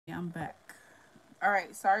I'm back. All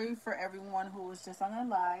right, sorry for everyone who was just on a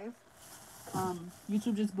live.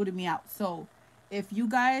 YouTube just booted me out. So, if you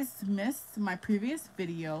guys missed my previous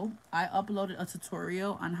video, I uploaded a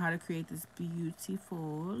tutorial on how to create this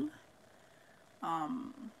beautiful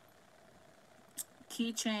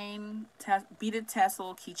keychain, beaded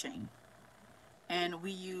tassel keychain. And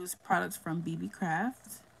we use products from BB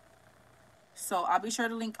Craft. So I'll be sure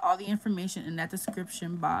to link all the information in that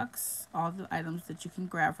description box, all the items that you can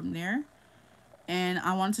grab from there. And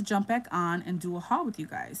I wanted to jump back on and do a haul with you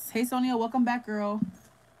guys. Hey Sonia, welcome back, girl.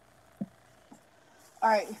 All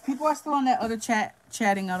right, people are still on that other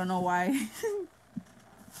chatting. I don't know why.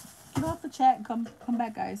 Get off the chat and come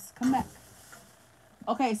back, guys. Come back.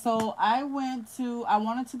 Okay, so I wanted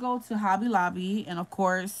to go to Hobby Lobby, and of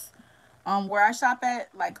course, where I shop at,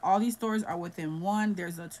 like all these stores are within one.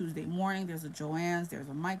 There's a Tuesday Morning, there's a Joann's, there's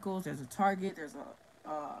a Michael's, there's a Target, there's a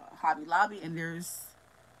Hobby Lobby, and there's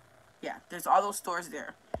all those stores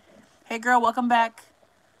there. Hey girl, welcome back.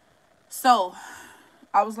 So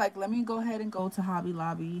I was like, let me go ahead and go to Hobby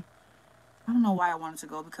Lobby. I don't know why I wanted to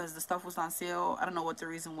go, because the stuff was on sale. I don't know what the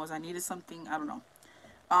reason was. I needed something. I don't know.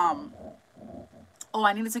 Oh,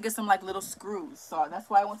 I needed to get some like little screws. So that's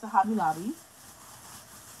why I went to Hobby Lobby.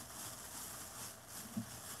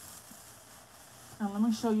 And let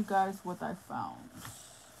me show you guys what I found.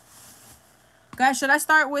 Guys, should I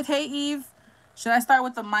start with, hey Eve, should I start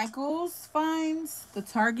with the Michael's finds, the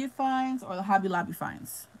Target finds, or the Hobby Lobby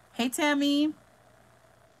finds? Hey Tammy.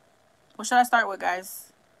 What should I start with,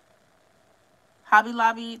 guys? Hobby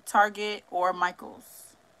Lobby, Target, or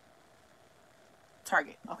Michael's?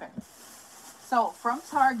 Target, okay. So from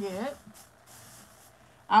Target,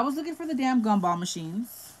 I was looking for the damn gumball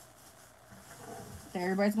machines that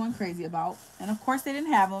everybody's going crazy about. And of course they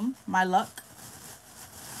didn't have them. My luck.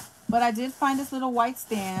 But I did find this little white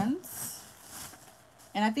stand.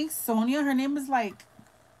 And I think Sonia, her name is like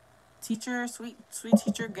Teacher, Sweet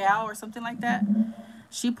Teacher Gal or something like that.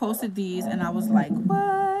 She posted these and I was like,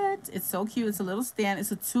 what? It's so cute. It's a little stand.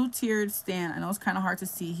 It's a 2-tiered stand. I know it's kind of hard to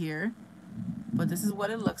see here, but this is what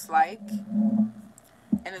it looks like.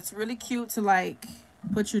 And it's really cute to like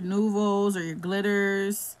put your Nouvos or your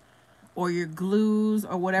glitters or your glues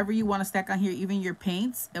or whatever you want to stack on here, even your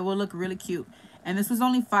paints. It will look really cute. And this was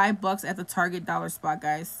only $5 at the Target dollar spot,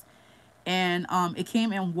 guys. And it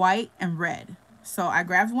came in white and red. So I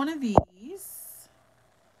grabbed one of these.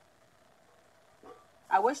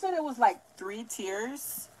 I wish that it was like 3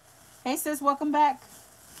 tiers. Hey sis, welcome back.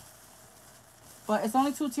 But it's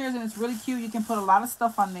only 2 tiers and it's really cute. You can put a lot of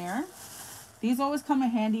stuff on there. These always come in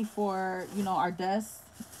handy for, you know, our desk.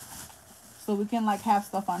 So we can like have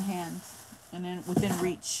stuff on hand and then within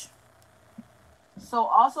reach. So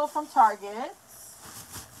also from Target.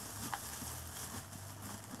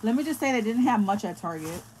 Let me just say they didn't have much at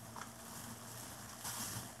Target.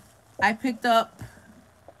 I picked up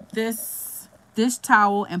this dish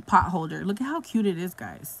towel and pot holder. Look at how cute it is,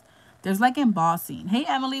 guys. There's like embossing. Hey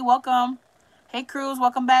Emily, welcome. Hey Cruz,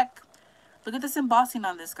 welcome back. Look at this embossing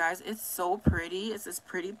on this, guys. It's so pretty. It's this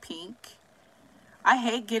pretty pink. I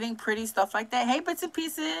hate getting pretty stuff like that. Hey, Bits and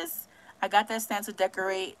Pieces. I got that stand to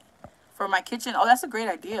decorate for my kitchen. Oh, that's a great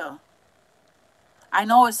idea. I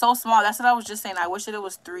know it's so small. That's what I was just saying. I wish that it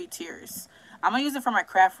was 3 tiers. I'm going to use it for my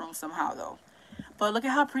craft room somehow, though. But look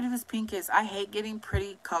at how pretty this pink is. I hate getting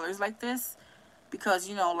pretty colors like this because,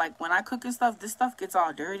 you know, like when I cook and stuff, this stuff gets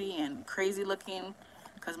all dirty and crazy looking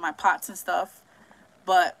because my pots and stuff.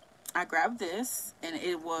 But I grabbed this and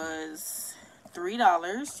it was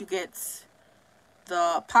 $3. You get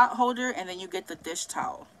the pot holder and then you get the dish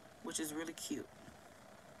towel, which is really cute.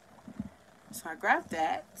 So I grabbed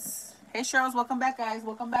that. Hey Cheryl, welcome back, guys.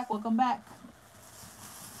 Welcome back, welcome back.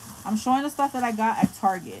 I'm showing the stuff that I got at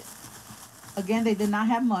Target. Again, they did not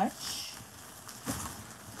have much.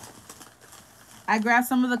 I grabbed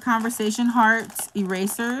some of the Conversation Heart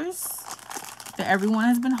erasers that everyone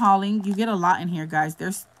has been hauling. You get a lot in here, guys.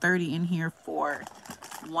 There's 30 in here for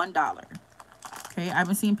 $1. Okay, I've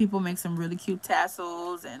been seeing people make some really cute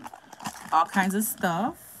tassels and all kinds of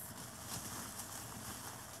stuff.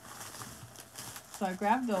 So I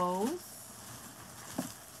grabbed those.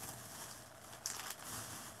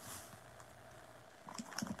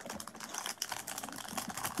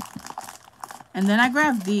 And then I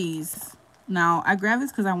grabbed these. Now, I grabbed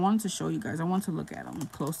this because I wanted to show you guys. I wanted to look at them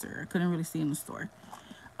closer. I couldn't really see in the store.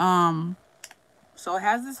 So it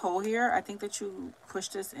has this hole here. I think that you push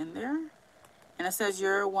this in there. And it says,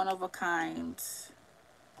 you're one of a kind,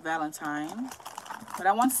 Valentine. But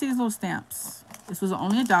I want to see these little stamps. This was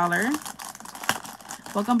only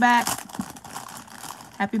 $1. Welcome back.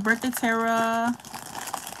 Happy birthday, Tara.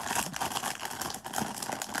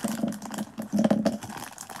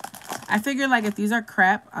 I figure like if these are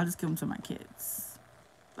crap, I'll just give them to my kids.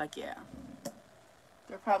 Like, yeah.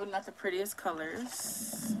 They're probably not the prettiest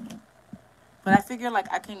colors. But I figure like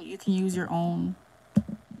you can use your own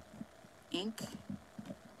ink.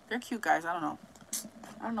 They're cute, guys. I don't know.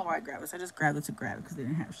 I don't know why I grabbed this. I just grabbed it to grab it because they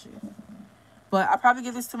didn't have shit. But I'll probably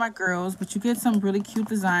give this to my girls. But you get some really cute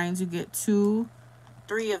designs. You get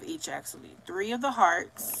 3 of each actually. 3 of the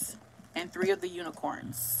hearts and 3 of the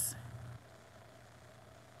unicorns.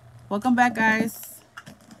 Welcome back, guys.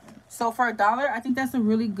 So for $1, I think that's a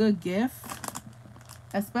really good gift.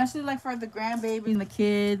 Especially like for the grandbaby and the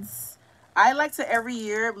kids. I like to every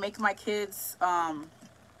year make my kids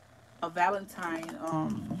a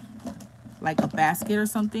Valentine like a basket or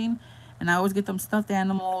something, and I always get them stuffed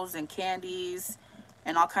animals and candies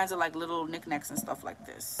and all kinds of like little knickknacks and stuff like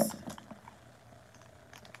this.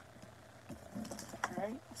 All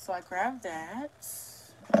right, so I grabbed that.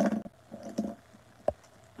 Let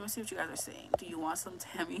me see what you guys are saying. Do you want some,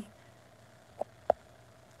 Tammy?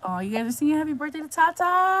 Oh, you guys are singing happy birthday to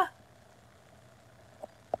Tata.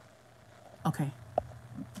 Okay.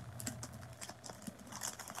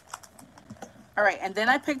 All right, and then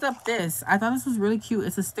I picked up this. I thought this was really cute.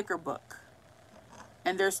 It's a sticker book.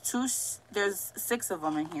 And there's 6 of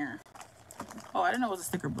them in here. Oh, I didn't know it was a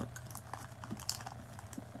sticker book.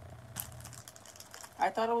 I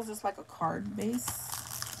thought it was just like a card base.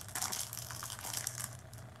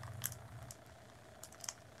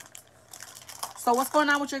 So what's going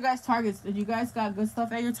on with your guys' Targets? Did you guys got good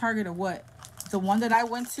stuff at your Target or what? The one that I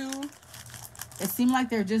went to, it seemed like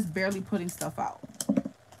they're just barely putting stuff out.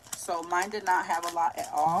 So mine did not have a lot at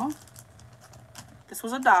all. This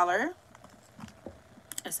was $1.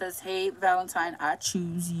 It says, "Hey Valentine, I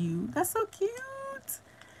choose you." That's so cute.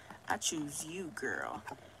 I choose you, girl.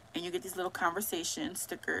 And you get these little conversation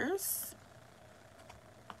stickers.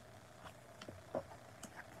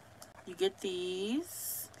 You get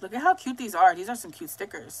these. Look at how cute these are. These are some cute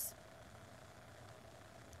stickers.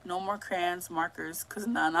 No more crayons, markers, because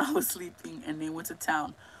Nana was sleeping and they went to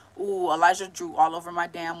town. Ooh, Elijah drew all over my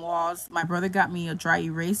damn walls. My brother got me a dry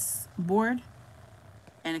erase board.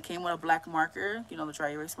 And it came with a black marker. You know, the dry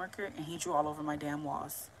erase marker. And he drew all over my damn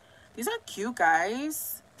walls. These are cute,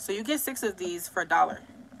 guys. So you get 6 of these for $1.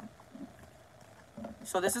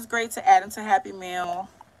 So this is great to add into Happy Meal.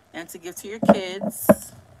 And to give to your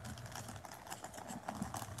kids.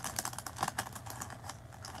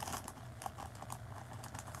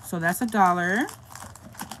 So that's $1.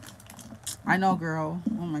 I know, girl.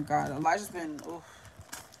 Oh my God. Elijah's been, oof.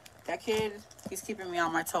 That kid, he's keeping me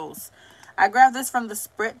on my toes. I grabbed this from the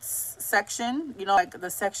Spritz section. You know, like the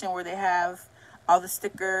section where they have all the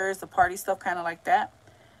stickers, the party stuff, kind of like that.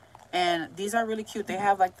 And these are really cute. They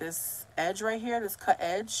have like this edge right here, this cut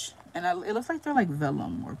edge. And it looks like they're like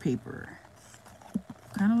vellum or paper.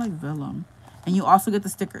 Kind of like vellum. And you also get the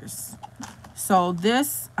stickers. So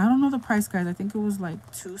this, I don't know the price, guys. I think it was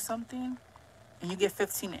like $2 something. And you get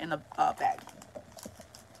 15 in a bag.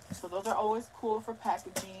 So those are always cool for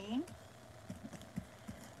packaging.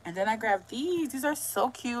 And then I grabbed these. These are so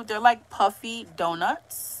cute. They're like puffy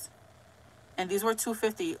donuts. And these were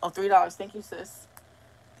 $2.50. Oh, $3. Thank you, sis.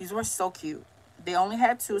 These were so cute. They only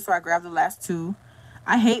had 2, so I grabbed the last 2.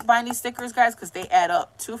 I hate buying these stickers, guys, because they add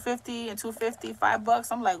up. $2.50 and $2.50, $5.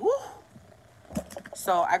 I'm like, woo.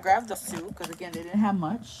 So I grabbed those 2 because, again, they didn't have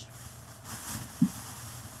much.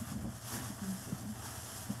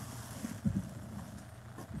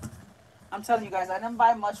 I'm telling you guys, I didn't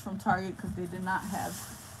buy much from Target because they did not have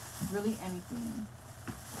really anything.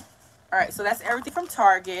 All right, so that's everything from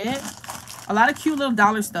Target. A lot of cute little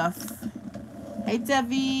dollar stuff. Hey,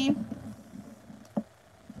 Debbie.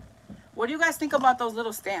 What do you guys think about those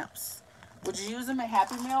little stamps? Would you use them at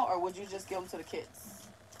Happy Meal or would you just give them to the kids?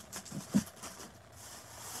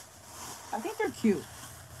 I think they're cute.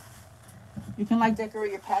 You can like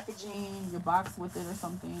decorate your packaging, your box with it or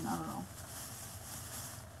something. I don't know.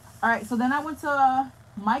 All right, so then I went to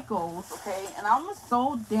Michael's, okay? And I was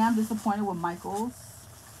so damn disappointed with Michael's.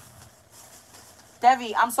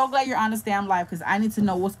 Debbie, I'm so glad you're on this damn live because I need to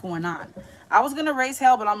know what's going on. I was going to raise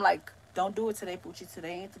hell, but I'm like, don't do it today, Poochie.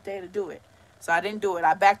 Today ain't the day to do it. So I didn't do it.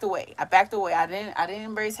 I backed away. I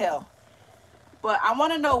didn't raise hell. But I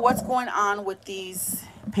want to know what's going on with these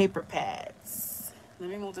paper pads.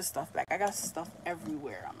 Let me move this stuff back. I got stuff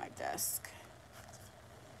everywhere on my desk.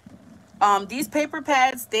 These paper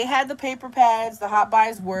pads, they had the paper pads. The hot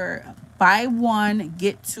buys were buy 1,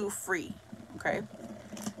 get 2 free. Okay.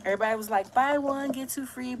 Everybody was like, buy 1, get 2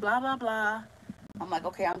 free, blah, blah, blah. I'm like,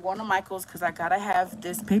 okay, I'm going to Michael's because I got to have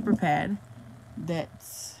this paper pad that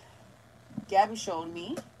Gabby showed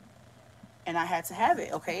me. And I had to have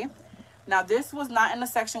it, okay? Now, this was not in the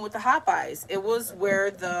section with the hot buys. It was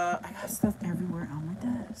where the... I got stuff everywhere on my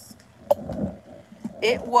desk.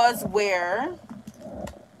 It was where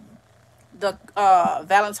the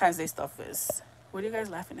Valentine's Day stuff is. What are you guys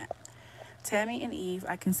laughing at? Tammy and Eve,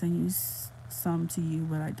 I can send you some to you,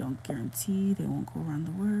 but I don't guarantee they won't go around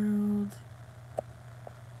the world.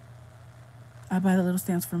 I buy the little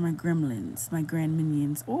stamps for my gremlins, my grand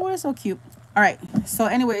minions. Oh, they're so cute. All right. So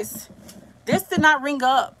anyways, this did not ring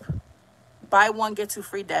up. Buy one, get two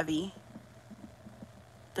free, Devi.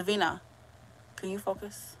 Davina, can you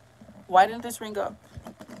focus? Why didn't this ring up?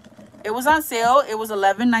 It was on sale. It was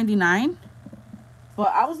 $11.99.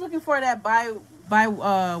 But I was looking for that buy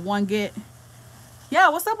one, get. Yeah,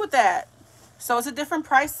 what's up with that? So it's a different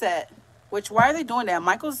price set. Which, why are they doing that?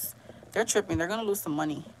 Michael's, they're tripping. They're going to lose some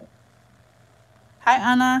money. Hi,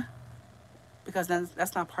 Anna. Because then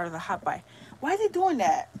that's not part of the hot buy. Why are they doing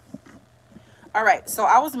that? All right, so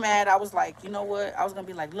I was mad. I was like, you know what? I was going to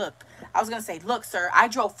be like, look. I was going to say, look, sir, I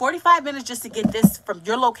drove 45 minutes just to get this from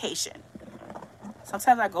your location.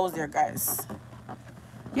 Sometimes I goes there, guys.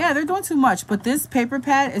 Yeah, they're doing too much. But this paper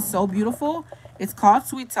pad is so beautiful. It's called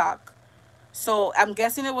Sweet Talk. So I'm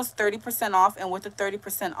guessing it was 30% off. And with the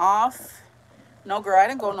 30% off, no, girl, I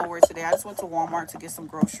didn't go nowhere today. I just went to Walmart to get some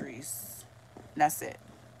groceries. And that's it.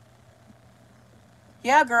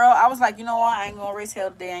 Yeah, girl, I was like, you know what? I ain't going to raise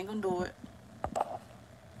hell today. I ain't going to do it.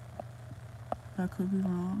 That could be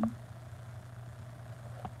wrong.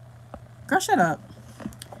 Girl, shut up.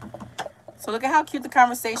 So look at how cute the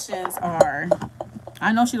conversations are.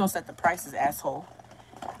 I know she don't set the prices, asshole.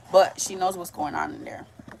 But she knows what's going on in there.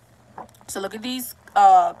 So look at these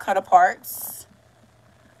cut aparts.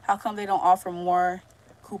 How come they don't offer more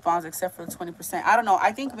coupons except for the 20%? I don't know.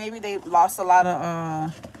 I think maybe they lost a lot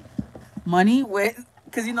of money with,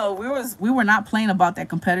 because you know we were not playing about that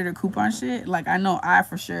competitor coupon shit. Like I know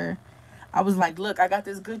for sure. I was like, look, I got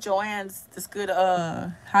this good Joann's, this good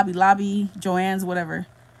Hobby Lobby, Joann's, whatever.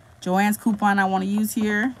 Joann's coupon I want to use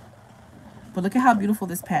here. But look at how beautiful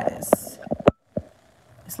this pad is.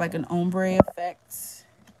 It's like an ombre effect.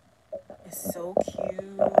 It's so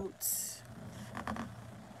cute.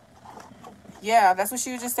 Yeah, that's what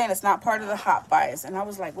she was just saying. It's not part of the hot buys. And I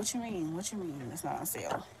was like, what you mean? What you mean it's not on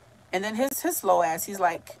sale? And then his slow ass, he's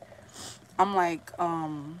like,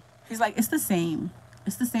 he's like, it's the same.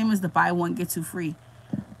 It's the same as the buy one, get two free.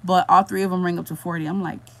 But all three of them ring up to 40. I'm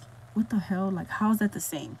like, what the hell? Like, how is that the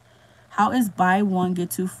same? How is buy one, get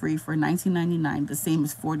two free for $19.99 the same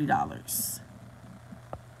as $40?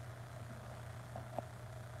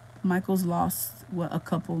 Michael's lost, what, a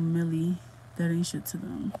couple milli. That ain't shit to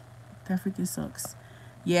them. That freaking sucks.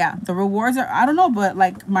 Yeah, the rewards are, I don't know, but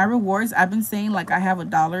like my rewards, I've been saying like I have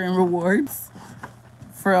 $1 in rewards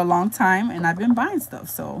for a long time. And I've been buying stuff,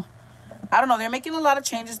 so I don't know. They're making a lot of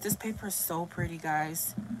changes. This paper is so pretty,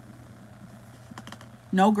 guys.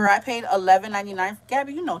 No, girl, I paid $11.99.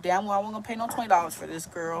 Gabby, you know damn well I wasn't going to pay no $20 for this,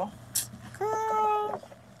 girl. Girl.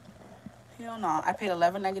 Hell no. I paid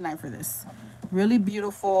 $11.99 for this. Really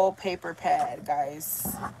beautiful paper pad,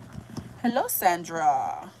 guys. Hello,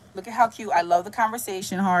 Sandra. Look at how cute. I love the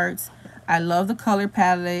conversation hearts. I love the color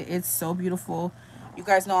palette. It's so beautiful. You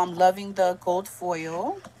guys know I'm loving the gold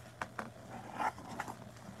foil.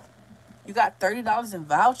 You got $30 in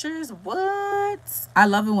vouchers? What? I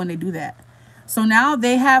love it when they do that. So now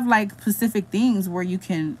they have like specific things where you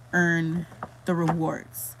can earn the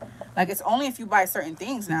rewards. Like it's only if you buy certain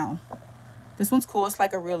things now. This one's cool. It's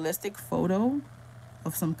like a realistic photo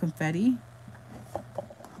of some confetti.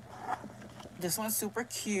 This one's super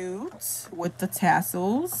cute with the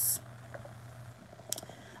tassels.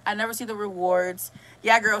 I never see the rewards.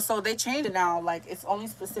 Yeah, girl. So they changed it now. Like it's only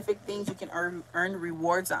specific things you can earn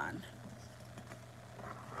rewards on.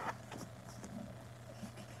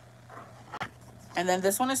 And then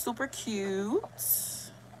this one is super cute.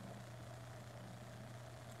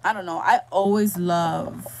 I don't know. I always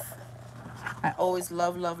love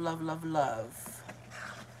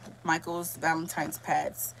Michael's Valentine's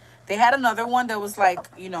pads. They had another one that was like,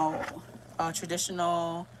 you know,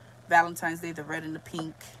 traditional Valentine's Day, the red and the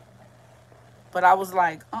pink. But I was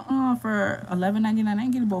like, for $11.99, I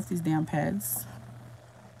ain't getting both these damn pads.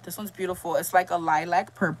 This one's beautiful. It's like a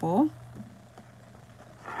lilac purple.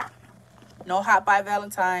 No hot buy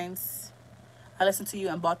Valentine's. I listened to you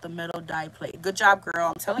and bought the metal die plate. Good job, girl.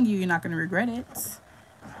 I'm telling you, you're not going to regret it.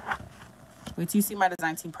 Wait till you see my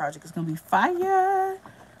design team project. It's going to be fire.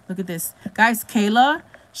 Look at this. Guys, Kayla,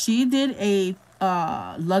 she did a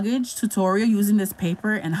luggage tutorial using this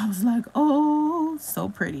paper. And I was like, oh, so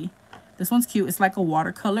pretty. This one's cute. It's like a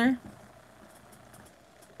watercolor.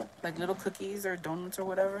 Like little cookies or donuts or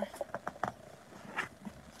whatever.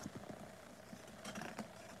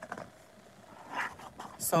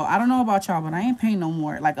 So I don't know about y'all, but I ain't paying no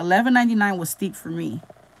more. Like $11.99 was steep for me.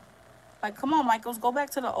 Like, come on, Michaels, go back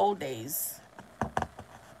to the old days.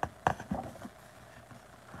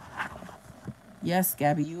 Yes,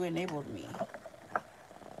 Gabby, you enabled me.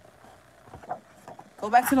 Go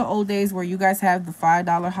back to the old days where you guys have the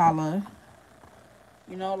 $5 holla.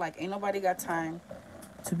 You know, like, ain't nobody got time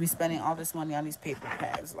to be spending all this money on these paper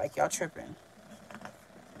pads. Like, y'all tripping.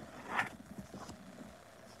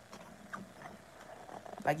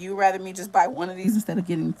 Like, you rather me just buy one of these instead of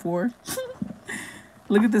getting 4?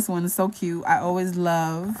 Look at this one. It's so cute. I always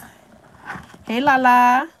love. Hey,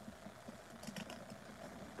 Lala.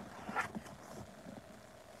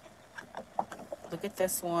 Look at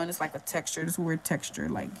this one. It's like a texture. This weird texture.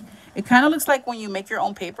 Like, it kind of looks like when you make your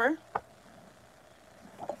own paper.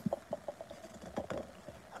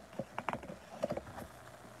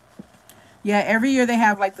 Yeah, every year they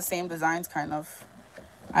have like the same designs kind of.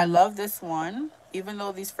 I love this one, even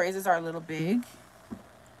though these phrases are a little big.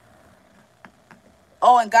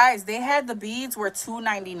 Oh, and guys, they had the beads were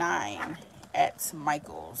 $2.99 at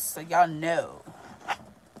Michael's. So y'all know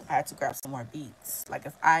I had to grab some more beads. Like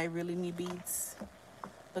if I really need beads.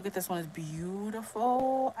 Look at this one. It's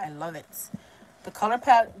beautiful. I love it. The color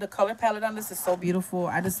palette on this is so beautiful.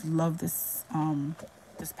 I just love this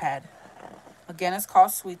this pad. Again, it's called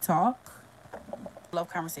Sweet Talk. Love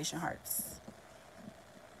conversation hearts.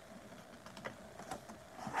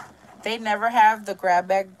 They never have the grab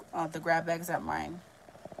bags at mine.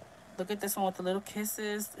 Look at this one with the little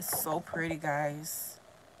kisses. It's so pretty, guys.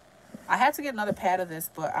 I had to get another pad of this,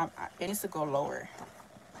 but it needs to go lower.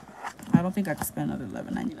 I don't think I could spend another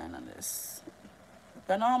 $11.99 on this.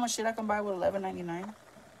 Y'all know how much shit I can buy with $11.99?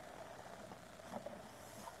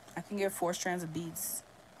 I can get 4 strands of beads.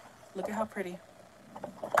 Look at how pretty.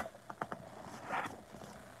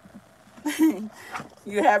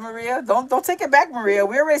 You have, Maria? Don't take it back, Maria.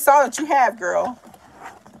 We already saw that you have, girl.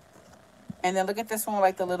 And then look at this one,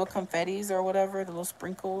 like the little confettis or whatever, the little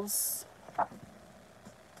sprinkles.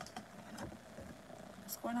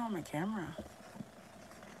 What's going on with my camera?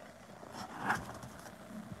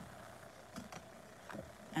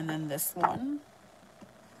 And then this one.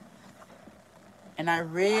 And I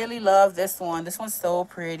really love this one. This one's so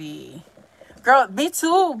pretty. Girl, me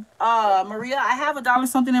too, Maria. I have $1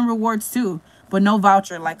 something in rewards too, but no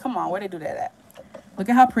voucher. Like, come on, where they do that at? Look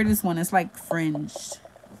at how pretty this one is. It's like fringed.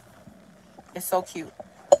 It's so cute.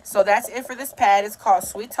 So that's it for this pad. It's called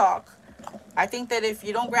Sweet Talk. I think that if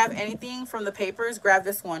you don't grab anything from the papers, grab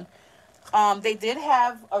this one. They did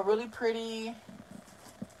have a really pretty,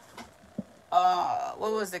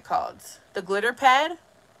 what was it called? The glitter pad.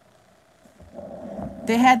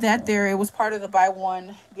 They had that there. It was part of the buy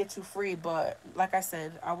one, get two free. But like I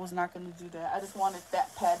said, I was not going to do that. I just wanted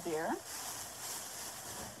that pad there.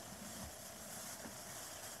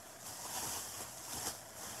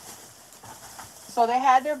 So they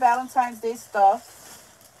had their Valentine's Day stuff.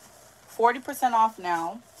 40% off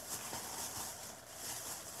now.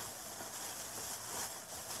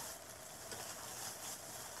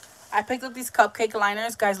 I picked up these cupcake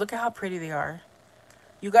liners. Guys, look at how pretty they are.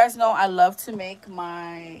 You guys know I love to make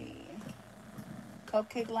my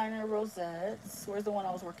cupcake liner rosettes. Where's the one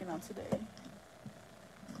I was working on today?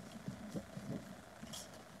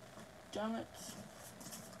 Damn it.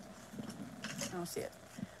 I don't see it.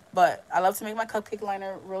 But I love to make my cupcake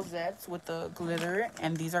liner rosettes with the glitter.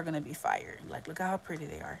 And these are going to be fire. Like, look at how pretty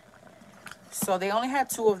they are. So they only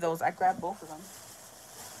had 2 of those. I grabbed both of them.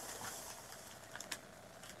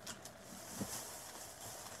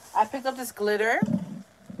 I picked up this glitter.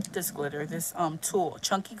 This tool,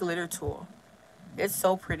 chunky glitter tool. It's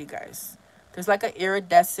so pretty, guys. There's like an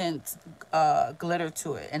iridescent glitter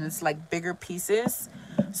to it, and it's like bigger pieces.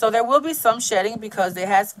 So there will be some shedding because it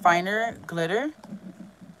has finer glitter,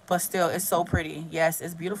 but still, it's so pretty. Yes,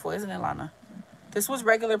 it's beautiful, isn't it, Lana? This was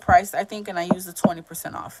regular price, I think, and I used the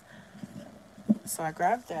 20% off. So I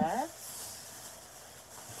grabbed that.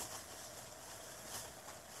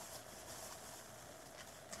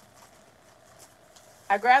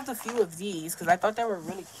 I grabbed a few of these because I thought they were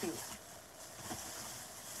really cute.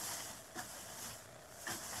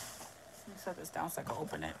 Let me set this down so I can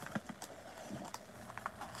open it.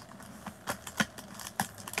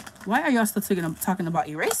 Why are y'all still talking about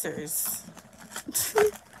erasers?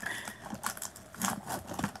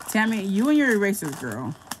 Tammy, you and your erasers,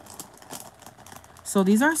 girl. So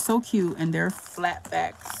these are so cute and they're flat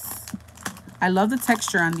backs. I love the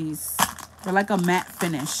texture on these. They're like a matte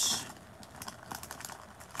finish.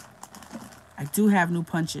 I do have new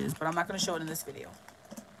punches, but I'm not going to show it in this video.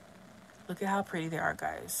 Look at how pretty they are,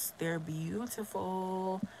 guys. They're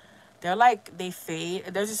beautiful. They're like, they fade.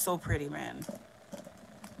 They're just so pretty, man.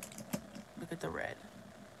 Look at the red.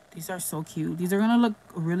 These are so cute. These are gonna look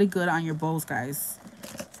really good on your bows, guys.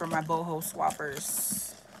 For my boho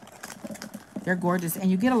swappers. They're gorgeous.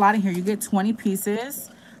 And you get a lot in here. You get 20 pieces.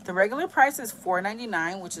 The regular price is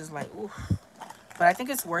 $4.99, which is like, oof. But I think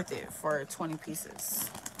it's worth it for 20 pieces.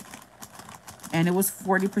 And it was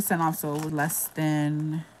 40% off, so it was less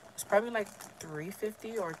than, it's probably like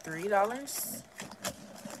 $3.50 or $3.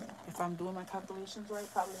 If I'm doing my calculations right,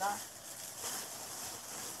 probably not.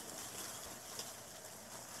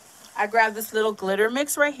 I grabbed this little glitter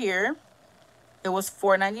mix right here. It was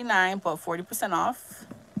 $4.99, but 40% off.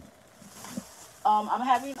 I'm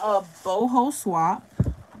having a boho swap.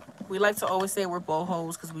 We like to always say we're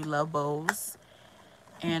bohos because we love bows.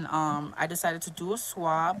 And I decided to do a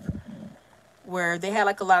swap where they had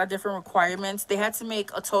like a lot of different requirements. They had to make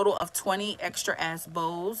a total of 20 extra ass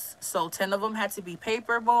bows. So 10 of them had to be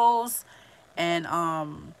paper bows, and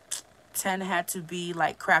 10 had to be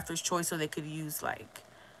like crafter's choice, so they could use like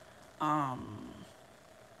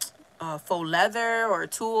faux leather or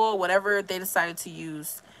tulle, whatever they decided to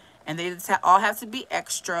use. And they all have to be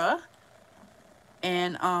extra.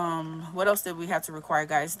 And what else did we have to require,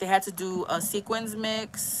 guys? They had to do a sequins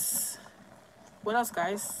mix. What else,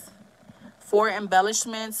 guys? 4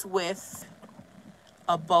 embellishments with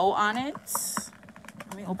a bow on it.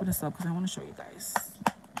 Let me open this up because I want to show you guys.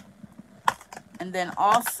 And then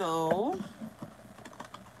also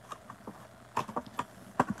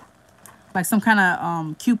like some kind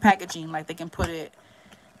of cute packaging, like they can put it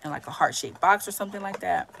in like a heart-shaped box or something like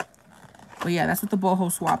that. But yeah, that's what the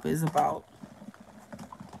boho swap is about.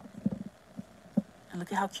 And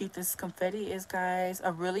look at how cute this confetti is, guys.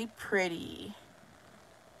 A really pretty.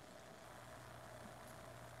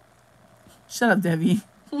 Shut up, Debbie.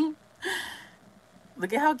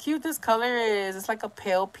 Look at how cute this color is. It's like a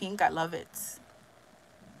pale pink. I love it.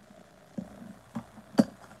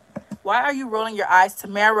 Why are you rolling your eyes,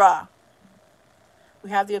 Tamara? We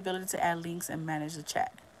have the ability to add links and manage the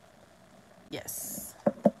chat. Yes.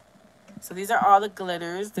 So these are all the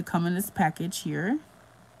glitters that come in this package here.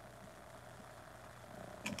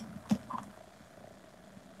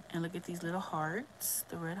 And look at these little hearts,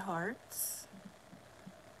 the red hearts.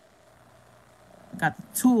 Got the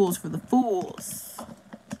tools for the fools.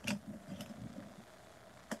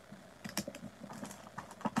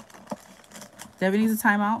 Debbie needs a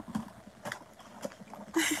timeout.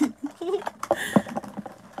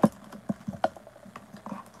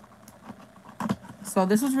 So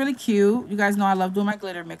this was really cute. You guys know I love doing my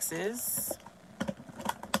glitter mixes.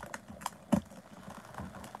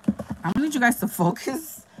 I'm gonna need you guys to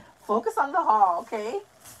focus. Focus on the haul, okay?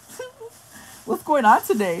 What's going on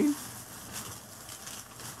today?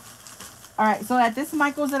 All right, so at this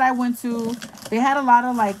Michael's that I went to, they had a lot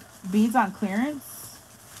of like beads on clearance.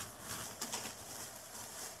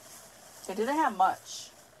 They didn't have much.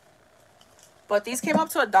 But these came up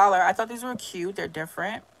to $1. I thought these were cute. They're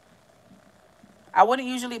different. I wouldn't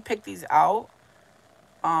usually pick these out,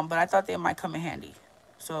 but I thought they might come in handy.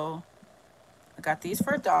 So I got these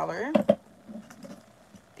for $1.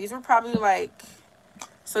 These were probably like,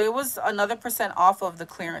 so it was another % off of the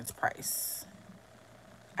clearance price.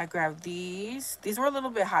 I grabbed these. These were a little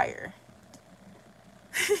bit higher.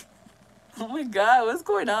 Oh my God, what's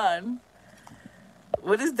going on?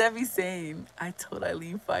 What is Debbie saying? I told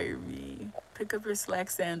Eileen, fire me. Pick up your slack,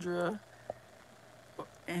 Sandra,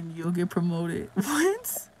 and you'll get promoted.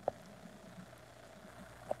 What?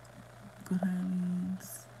 Good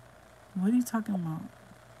Eileen's. What are you talking about?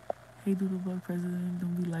 Hey, Doodlebug president,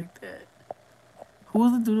 don't be like that.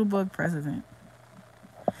 Who's the Doodlebug president?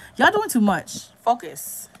 Y'all doing too much.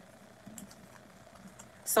 Focus.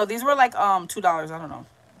 So these were like $2. I don't know.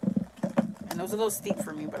 And it was a little steep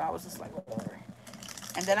for me, but I was just like, whatever.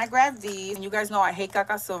 And then I grabbed these. And you guys know I hate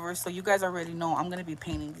Caca Silver, so you guys already know I'm gonna be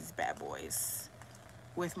painting these bad boys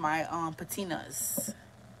with my patinas.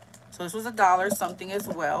 So this was $1 something as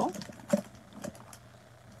well.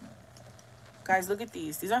 Guys, look at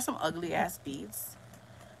these. These are some ugly ass beads,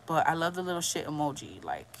 but I love the little shit emoji.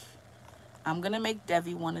 Like, I'm gonna make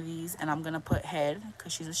Debbie one of these, and I'm gonna put head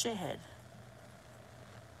because she's a shithead.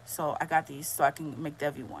 So I got these so I can make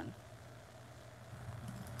Debbie one.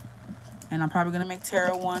 And I'm probably gonna make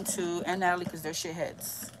Tara one too, and Natalie, because they're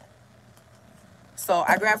shitheads. So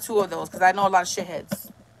I grabbed 2 of those because I know a lot of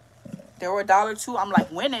shitheads. They were $1 too. I'm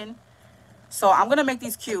like winning. So I'm gonna make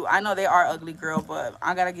these cute. I know they are ugly, girl, but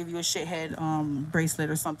I gotta give you a shithead bracelet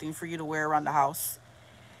or something for you to wear around the house.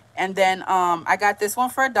 And then I got this one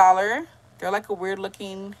for $1. They're like a weird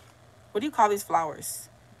looking, what do you call these flowers?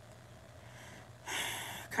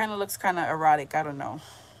 Kind of looks kind of erotic. I don't know.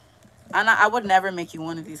 Anna, I would never make you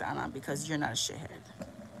one of these, Anna, because you're not a shithead.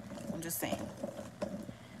 I'm just saying.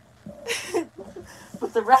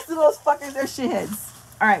 But the rest of those fuckers, they're shitheads.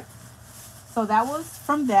 All right. So that was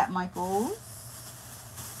from that, Michaels.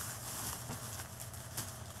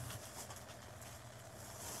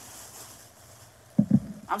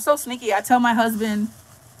 I'm so sneaky. I tell my husband,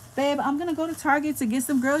 babe, I'm going to go to Target to get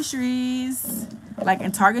some groceries. Like,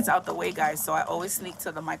 and Target's out the way, guys. So I always sneak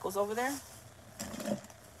to the Michaels over there.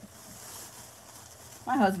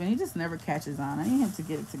 My husband, he just never catches on. I need him to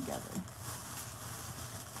get it together.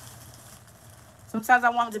 Sometimes I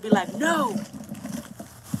want him to be like, no.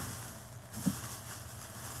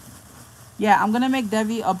 Yeah, I'm going to make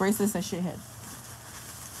Devi a bracelet and shithead.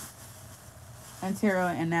 And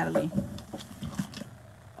Tara and Natalie.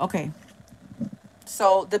 Okay.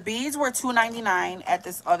 So the beads were $2.99 at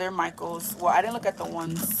this other Michaels. Well, I didn't look at the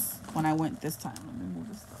ones when I went this time. Let me move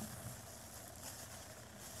this stuff.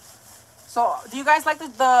 So, do you guys like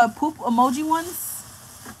the poop emoji ones?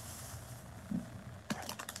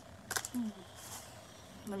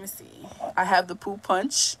 Let me see. I have the poop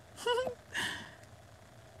punch.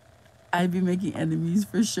 I'd be making enemies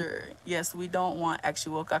for sure. Yes, we don't want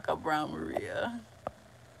actual Caca Brown Maria.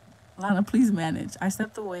 Lana, please manage. I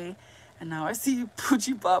stepped away, and now I see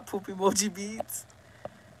Poochie Bop poop emoji beads.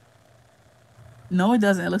 No, it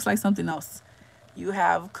doesn't. It looks like something else. You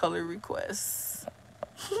have color requests.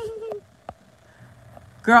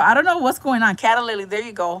 Girl, I don't know what's going on. Catalily, there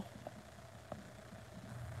you go.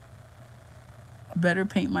 Better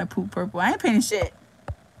paint my poop purple. I ain't painting shit.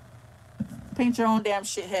 Paint your own damn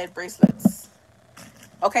shithead bracelets.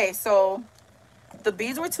 Okay, so the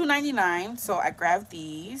beads were $2.99, so I grabbed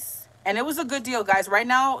these. And it was a good deal, guys. Right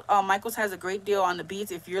now, Michaels has a great deal on the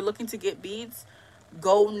beads. If you're looking to get beads,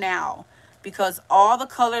 go now. Because all the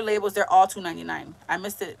color labels, they're all $2.99. I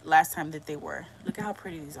missed it last time that they were. Look at how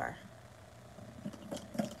pretty these are.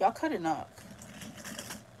 Y'all cutting up.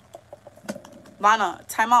 Lana,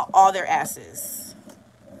 time out all their asses.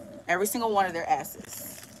 Every single one of their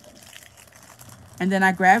asses. And then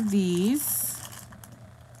I grabbed these.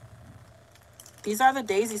 These are the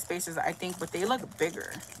daisy spacers, I think, but they look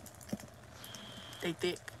bigger. They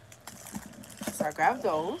thick. So I grabbed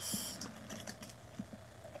those.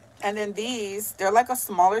 And then these, they're like a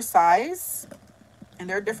smaller size. And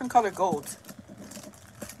they're a different color gold.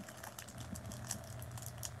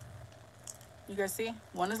 You guys see?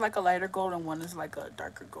 One is like a lighter gold and one is like a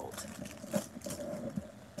darker gold.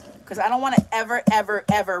 Because I don't want to ever, ever,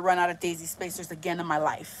 ever run out of daisy spacers again in my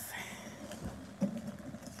life.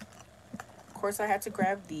 Of course, I had to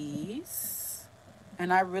grab these.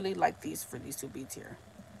 And I really like these for these two beads here.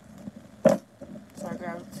 So I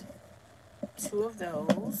grabbed 2 of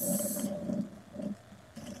those.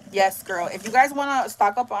 Yes, girl. If you guys want to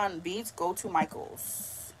stock up on beads, go to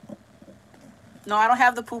Michaels. No, I don't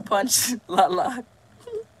have the poop punch. La la.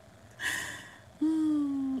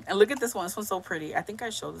 And look at this one. This one's so pretty. I think I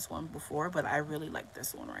showed this one before, but I really like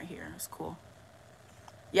this one right here. It's cool.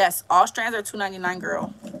 Yes, all strands are $2.99,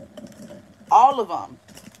 girl. All of them.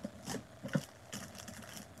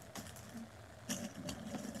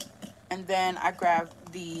 And then I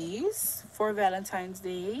grabbed these for Valentine's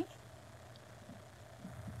Day.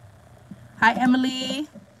 Hi, Emily.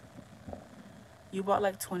 You bought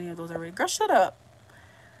like 20 of those already. Girl, shut up.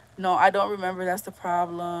 No, I don't remember. That's the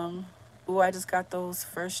problem. Ooh, I just got those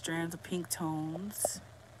first strands of pink tones.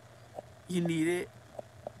 You need it?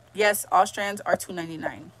 Yes, all strands are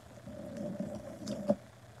 $2.99.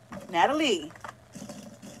 Natalie,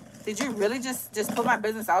 did you really just put my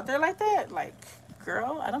business out there like that? Like,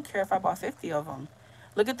 girl, I don't care if I bought 50 of them.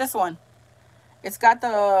 Look at this one. It's got the,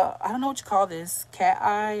 I don't know what you call this. Cat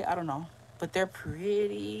eye. I don't know. But they're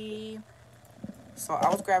pretty. So I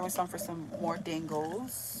was grabbing some for some more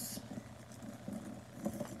dangles.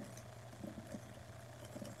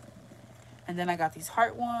 And then I got these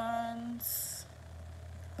heart ones.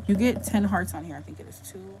 You get 10 hearts on here. I think it is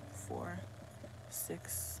 2, 4,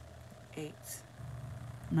 6, 8,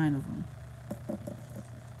 9 of them.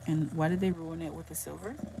 And why did they ruin it with the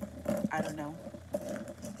silver? I don't know.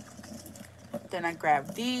 Then I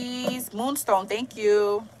grabbed these. Moonstone, thank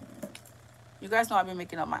you. You guys know I've been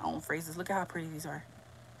making up my own phrases. Look at how pretty these are.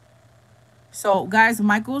 So, guys,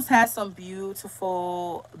 Michaels has some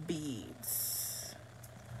beautiful beads.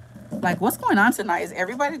 Like, what's going on tonight? Is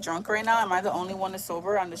everybody drunk right now? Am I the only one that's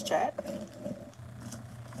sober on this chat?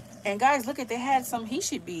 And, guys, look at, they had some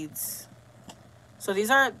Hishi beads. So, these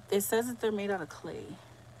are, it says that they're made out of clay.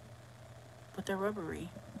 But they're rubbery.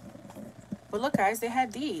 But look, guys, they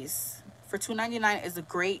had these. For $2.99 is a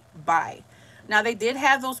great buy. Now, they did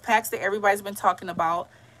have those packs that everybody's been talking about.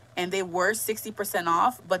 And they were 60%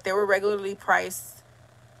 off. But they were regularly priced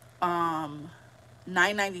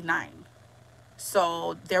 $9.99.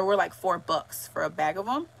 So there were like $4 for a bag of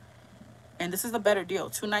them. And this is a better deal.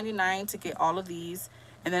 $2.99 to get all of these.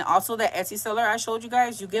 And then also that Etsy seller I showed you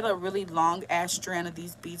guys, you get a really long ass strand of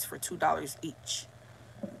these beads for $2 each.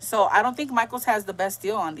 So I don't think Michael's has the best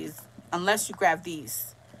deal on these unless you grab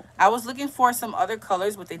these. I was looking for some other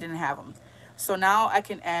colors, but they didn't have them. So now I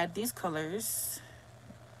can add these colors.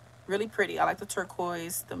 Really pretty. I like the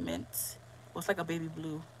turquoise, the mint. Looks like a baby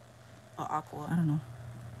blue or aqua. I don't know.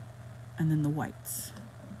 And then the whites.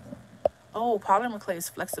 Oh, polymer clay is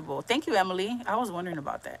flexible. Thank you, Emily. I was wondering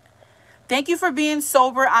about that. Thank you for being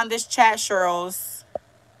sober on this chat, Shirls.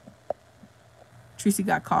 Tracy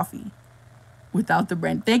got coffee without the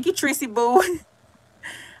brand. Thank you, Tracy Boo.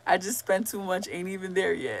 I just spent too much. Ain't even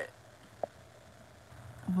there yet.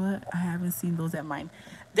 What? I haven't seen those at mine.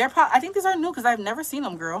 I think these are new because I've never seen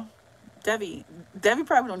them, girl. Debbie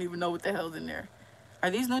probably don't even know what the hell's in there. Are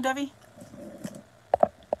these new, Debbie?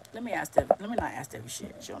 Let me ask Debbie. Let me not ask Debbie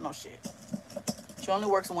shit. She don't know shit. She only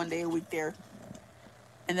works 1 day a week there.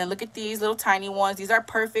 And then look at these little tiny ones. These are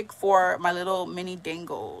perfect for my little mini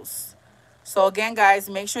dangles. So again, guys,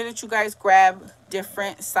 make sure that you guys grab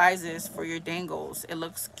different sizes for your dangles. It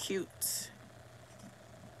looks cute.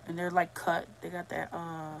 And they're like cut. They got that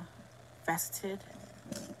faceted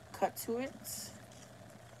cut to it.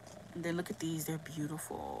 And then look at these. They're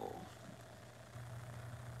beautiful.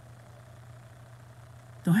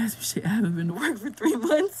 Don't ask me shit. I haven't been to work for 3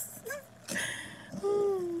 months.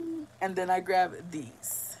 And then I grabbed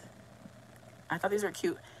these. I thought these were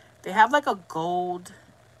cute. They have like a gold.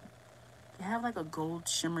 They have like a gold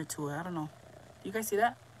shimmer to it. I don't know. You guys see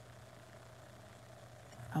that?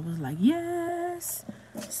 I was like, yes.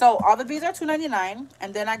 So all the beads are $2.99.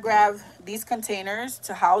 And then I grab these containers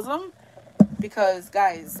to house them. Because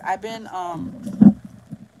guys, I've been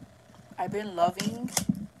loving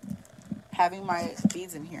having my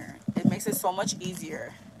beads in here. It makes it so much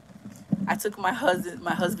easier. I took my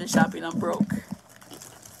husband shopping. I'm broke.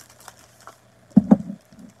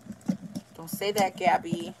 Don't say that,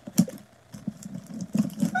 Gabby.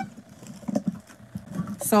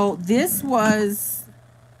 So this was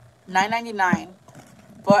 $9.99,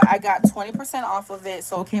 but I got 20% off of it,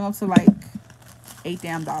 so it came up to like $8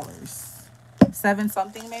 damn, 7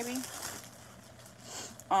 something maybe.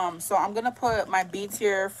 So I'm gonna put my beads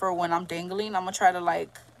here for when I'm dangling. I'm gonna try to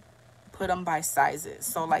like put them by sizes.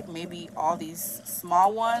 So like maybe all these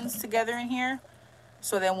small ones together in here.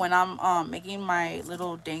 So then when I'm making my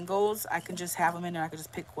little dangles, I can just have them in there. I can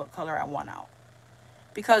just pick what color I want out.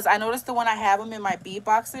 Because I noticed that when I have them in my bead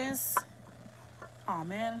boxes, oh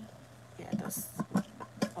man, yeah, it does.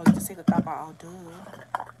 Oh, you just take the top out. Oh,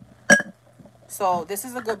 duh. So this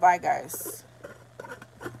is a good buy, guys.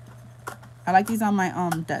 I like these on my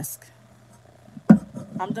desk.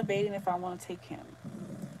 I'm debating if I want to take him.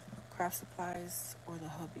 Craft supplies or the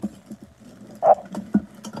hubby.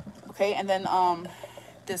 Okay, and then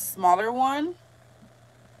this smaller one,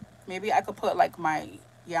 maybe I could put like my,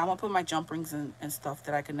 I'm gonna put my jump rings and stuff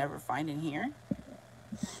that I could never find in here.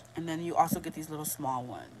 And then you also get these little small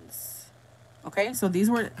ones. Okay, so these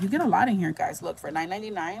were, you get a lot in here, guys. Look, for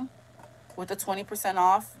 $9.99 with the 20%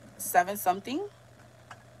 off, 7 something.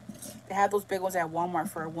 They have those big ones at Walmart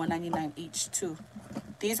for $1.99 each too.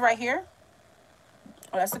 These right here,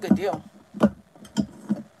 oh, that's a good deal.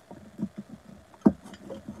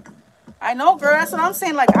 I know, girl. That's what I'm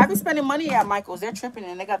saying. Like, I be spending money at Michael's. They're tripping,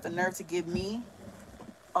 and they got the nerve to give me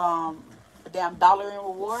a damn $1 in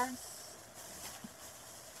rewards.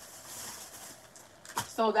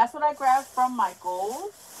 So that's what I grabbed from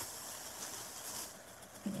Michael's.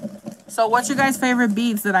 So what's your guys' favorite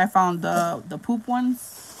beads that I found? The poop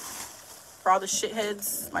ones? For all the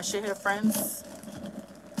shitheads, my shithead friends.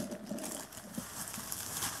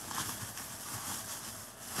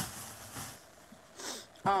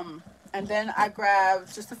 And then I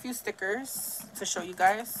grabbed just a few stickers to show you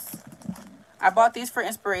guys. I bought these for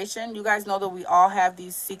inspiration. You guys know that we all have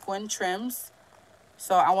these sequin trims.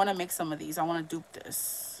 So I want to make some of these. I want to dupe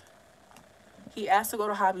this. He asked to go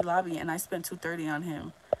to Hobby Lobby and I spent $2.30 on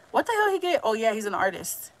him. What the hell he get? Oh yeah, he's an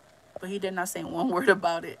artist. But he did not say one word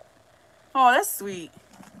about it. Oh, that's sweet.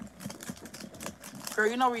 Girl,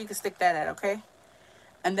 you know where you can stick that at, okay?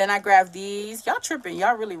 And then I grabbed these. Y'all tripping.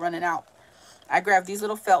 Y'all really running out. I grabbed these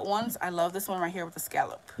little felt ones. I love this one right here with the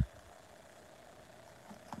scallop.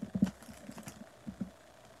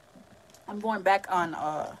 I'm going back on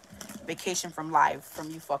vacation from live from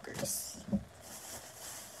you fuckers.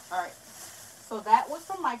 All right. So that was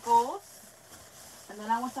from Michael's. And then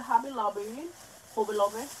I went to Hobby Lobby. Hobby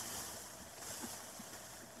Lobby.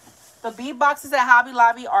 The bead boxes at Hobby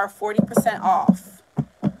Lobby are 40% off.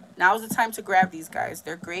 Now is the time to grab these, guys.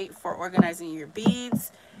 They're great for organizing your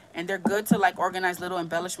beads, and they're good to like organize little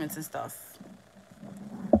embellishments and stuff.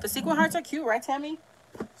 The sequin hearts are cute, right, Tammy?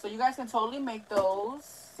 So you guys can totally make those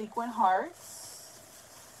sequin hearts.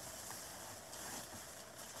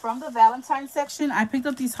 From the Valentine section, I picked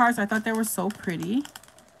up these hearts. I thought they were so pretty.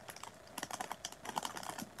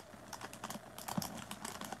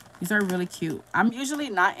 These are really cute. I'm usually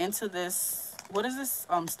not into this. What is this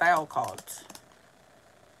style called?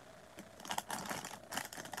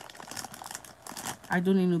 I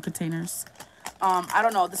do need new containers. I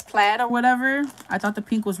don't know, this plaid or whatever. I thought the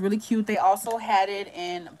pink was really cute. They also had it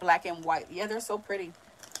in black and white. Yeah, they're so pretty.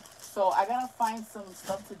 So I gotta find some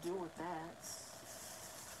stuff to do with that.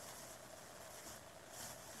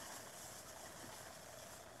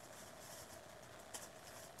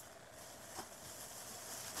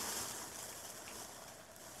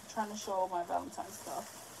 I'm trying to show my Valentine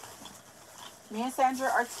stuff. Me and Sandra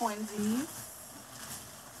are twinsies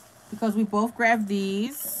because we both grabbed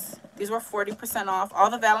these. These were 40% off. All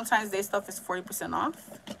the Valentine's Day stuff is 40% off.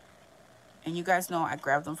 And you guys know I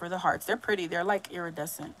grabbed them for the hearts. They're pretty. They're like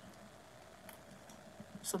iridescent.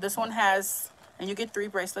 So this one has, and you get 3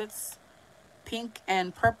 bracelets, pink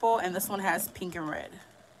and purple, and this one has pink and red.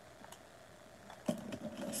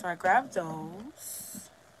 So I grabbed those.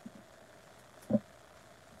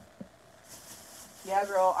 Yeah,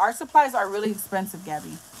 girl. Art supplies are really expensive,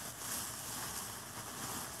 Gabby.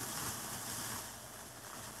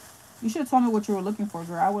 You should have told me what you were looking for,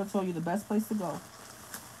 girl. I would have told you the best place to go.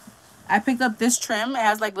 I picked up this trim. It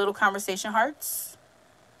has like little conversation hearts.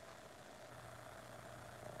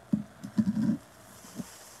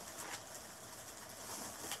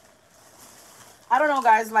 I don't know,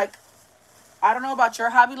 guys. Like, I don't know about your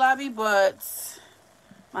Hobby Lobby, but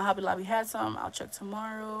my Hobby Lobby had some. I'll check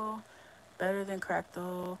tomorrow. Better than crack,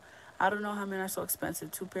 though. I don't know how many are so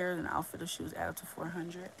expensive. 2 pairs and an outfit of shoes add up to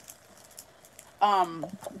 $400.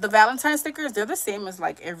 The Valentine stickers, they're the same as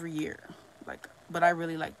like every year. Like, but I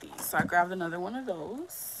really like these. So I grabbed another one of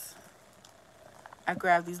those. I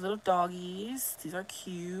grabbed these little doggies. These are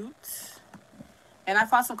cute. And I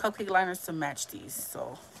found some cupcake liners to match these.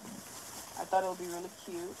 So I thought it would be really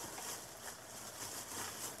cute.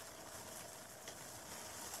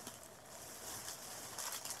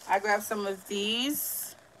 I grabbed some of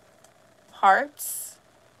these hearts.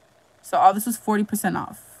 So all this was 40%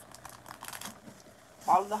 off.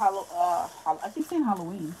 All of the I keep saying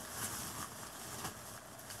Halloween.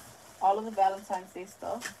 All of the Valentine's Day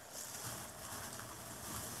stuff.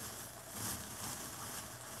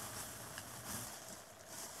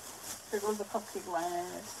 Here goes the cupcake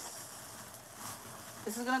liners.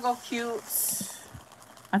 This is gonna go cute.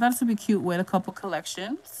 I thought this would be cute with a couple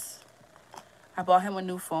collections. I bought him a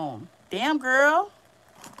new phone. Damn, girl.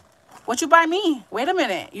 What you buy me? Wait a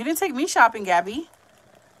minute. You didn't take me shopping, Gabby.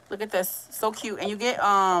 Look at this. So cute. And you get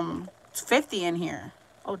 50 in here.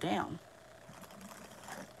 Oh, damn.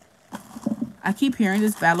 I keep hearing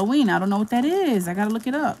this Halloween. I don't know what that is. I gotta look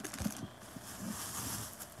it up.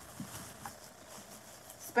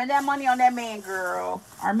 Spend that money on that man, girl.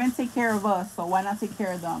 Our men take care of us, so why not take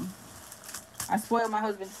care of them? I spoil my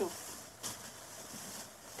husband, too.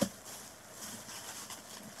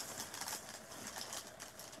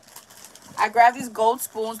 I grabbed these gold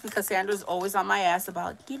spoons because Sandra's always on my ass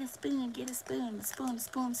about get a spoon,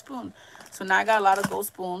 spoon. So now I got a lot of gold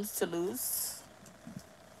spoons to lose.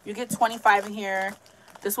 You get 25 in here.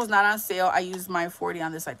 This was not on sale. I used my 40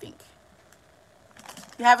 on this, I think.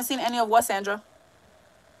 You haven't seen any of what, Sandra?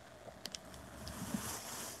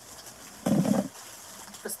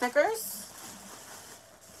 The stickers?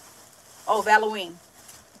 Oh, Halloween.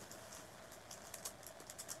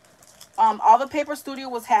 All the Paper Studio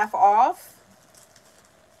was half off.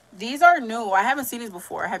 These are new. I haven't seen these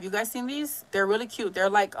before. Have you guys seen these? They're really cute. They're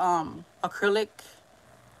like acrylic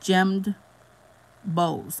gemmed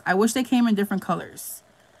bows. I wish they came in different colors.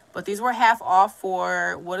 But these were half off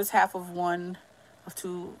for, what is half of one of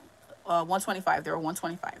two? 125. They were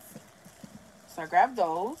 125. So I grabbed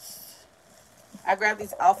those. I grabbed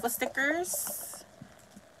these alpha stickers.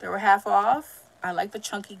 They were half off. I like the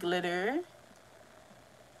chunky glitter.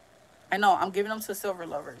 I know, I'm giving them to silver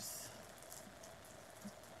lovers.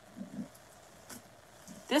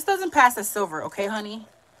 This doesn't pass as silver, okay, honey?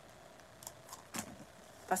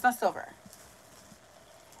 That's not silver.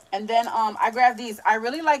 And then I grabbed these. I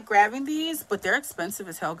really like grabbing these, but they're expensive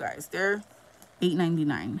as hell, guys. They're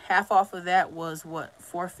 $8.99. Half off of that was what,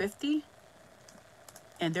 $4.50?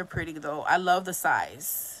 And they're pretty though. I love the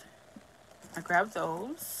size. I grabbed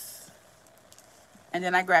those. And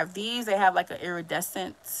then I grabbed these. They have like an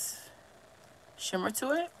iridescent shimmer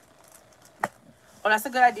to it. Oh, that's a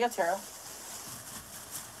good idea, Tara.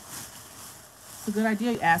 It's a good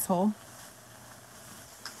idea, you asshole.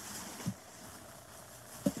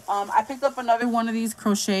 I picked up another one of these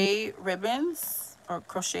crochet ribbons or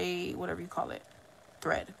crochet, whatever you call it,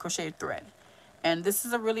 thread, crochet thread. And this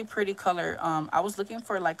is a really pretty color. I was looking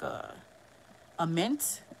for like a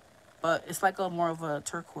mint, but it's like a more of a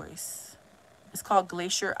turquoise. It's called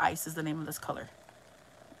Glacier Ice is the name of this color.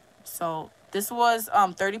 So this was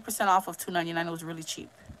 30% off of $2.99. It was really cheap.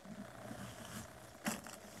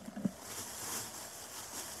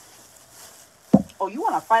 Oh, you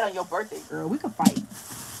want to fight on your birthday, girl? We can fight.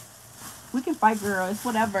 We can fight, girl. It's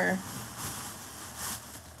whatever.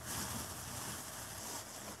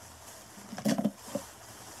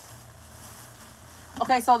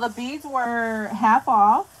 Okay, so the beads were half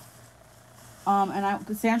off.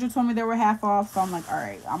 And Sandra told me they were half off, so I'm like, all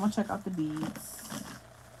right, I'm gonna check out the beads.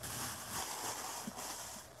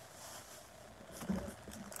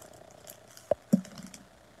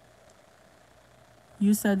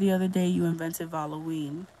 You said the other day you invented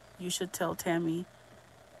Halloween. You should tell Tammy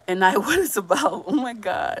and I what it's about. Oh my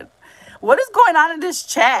God. What is going on in this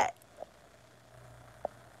chat?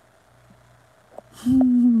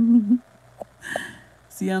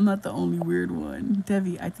 See, I'm not the only weird one.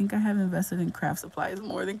 Devi, I think I have invested in craft supplies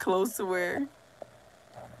more than clothes to wear.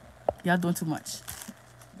 Y'all doing too much.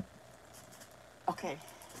 Okay,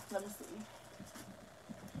 let me see.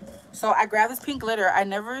 So I grabbed this pink glitter. I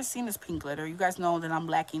never seen this pink glitter. You guys know that I'm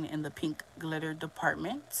lacking in the pink glitter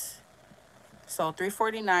department. So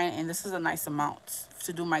 $3.49, and this is a nice amount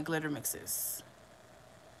to do my glitter mixes.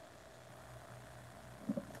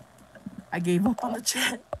 I gave up on the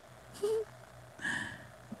chat.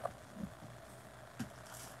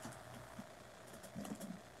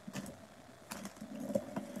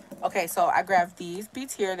 Okay, so I grabbed these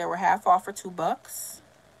beads here. They were half off for $2.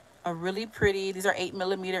 A really pretty, these are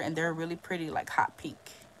 8mm, and they're really pretty, like hot pink,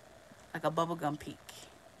 like a bubblegum pink.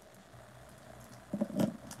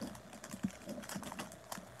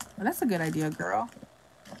 Well, that's a good idea, girl.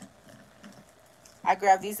 I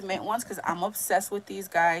grabbed these mint ones because I'm obsessed with these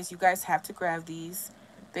guys. You guys have to grab these.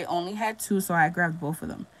 They only had 2, so I grabbed both of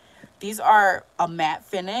them. These are a matte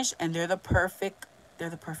finish, and they're the perfect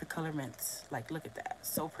color mints. Like, look at that,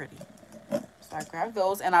 so pretty. So I grabbed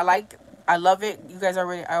those, and I love it. You guys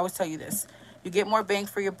already, I always tell you this. You get more bang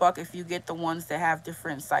for your buck if you get the ones that have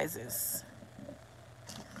different sizes.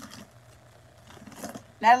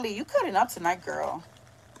 Natalie, you cutting up tonight, girl.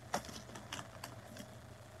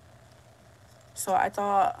 So I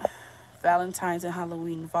thought Valentine's and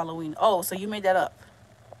Halloween. Oh, so you made that up.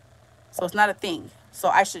 So it's not a thing.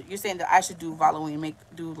 So you're saying that I should do Halloween,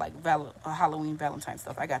 do like Halloween Valentine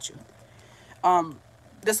stuff. I got you.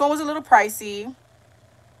 This one was a little pricey.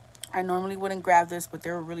 I normally wouldn't grab this, but they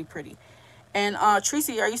were really pretty. And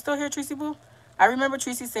Tracy, are you still here, Tracy Boo? I remember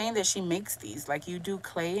Tracy saying that she makes these. Like, you do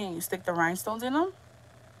clay and you stick the rhinestones in them.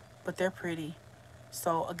 But they're pretty.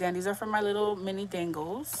 So again, these are for my little mini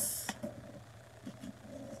dangles.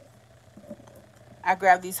 I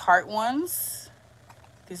grabbed these heart ones.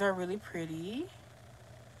 These are really pretty.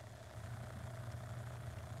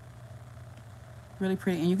 Really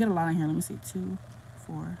pretty. And you get a lot in here. Let me see. 2,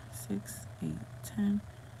 4, 6, 8, 10,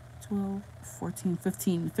 12, 14,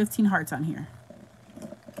 15 hearts on here.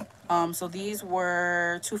 So these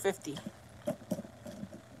were $2.50.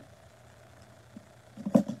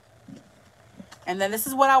 And then this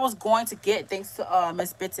is what I was going to get thanks to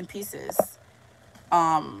Miss Bits and Pieces.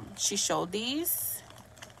 She showed these,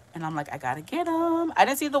 and I'm like, I gotta get them. I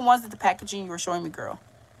didn't see the ones that the packaging you were showing me, girl.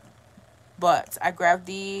 But I grabbed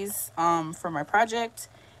these for my project,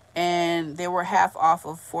 and they were half off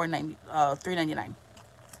of $3.99.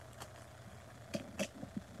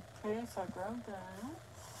 Okay, so I grabbed that.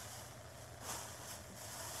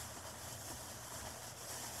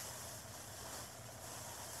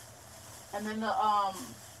 And then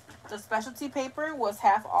the specialty paper was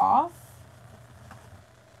half off.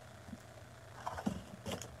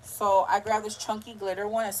 So I grabbed this chunky glitter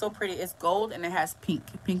one. It's so pretty. It's gold and it has pink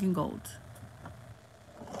and gold.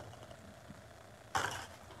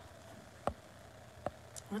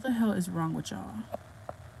 What the hell is wrong with y'all?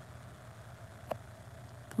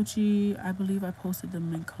 Poochie, I believe I posted the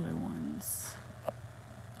mint color ones.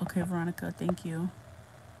 Okay, Veronica, thank you.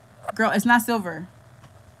 Girl, it's not silver.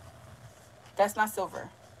 That's not silver.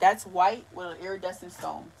 That's white with an iridescent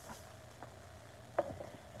stone.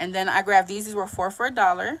 And then I grabbed these. These were 4 for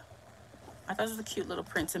 $1. I thought it was a cute little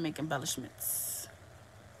print to make embellishments.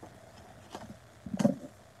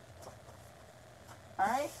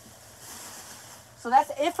 Alright. So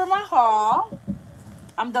that's it for my haul.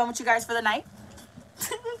 I'm done with you guys for the night.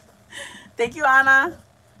 Thank you, Anna.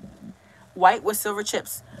 White with silver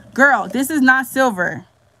chips. Girl, this is not silver.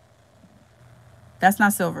 That's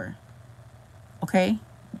not silver. Okay?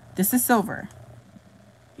 This is silver.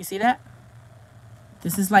 You see that?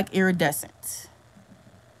 This is like iridescent.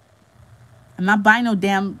 I'm not buying no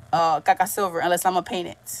damn caca silver unless I'm gonna paint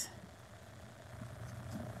it.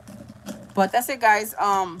 But that's it, guys.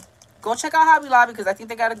 Go check out Hobby Lobby because I think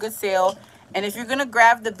they got a good sale. And if you're gonna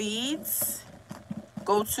grab the beads,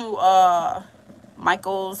 go to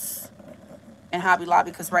Michael's and Hobby Lobby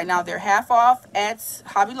because right now they're half off at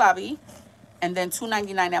Hobby Lobby and then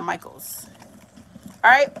 $2.99 at Michael's. All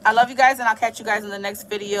right, I love you guys, and I'll catch you guys in the next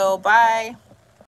video. Bye.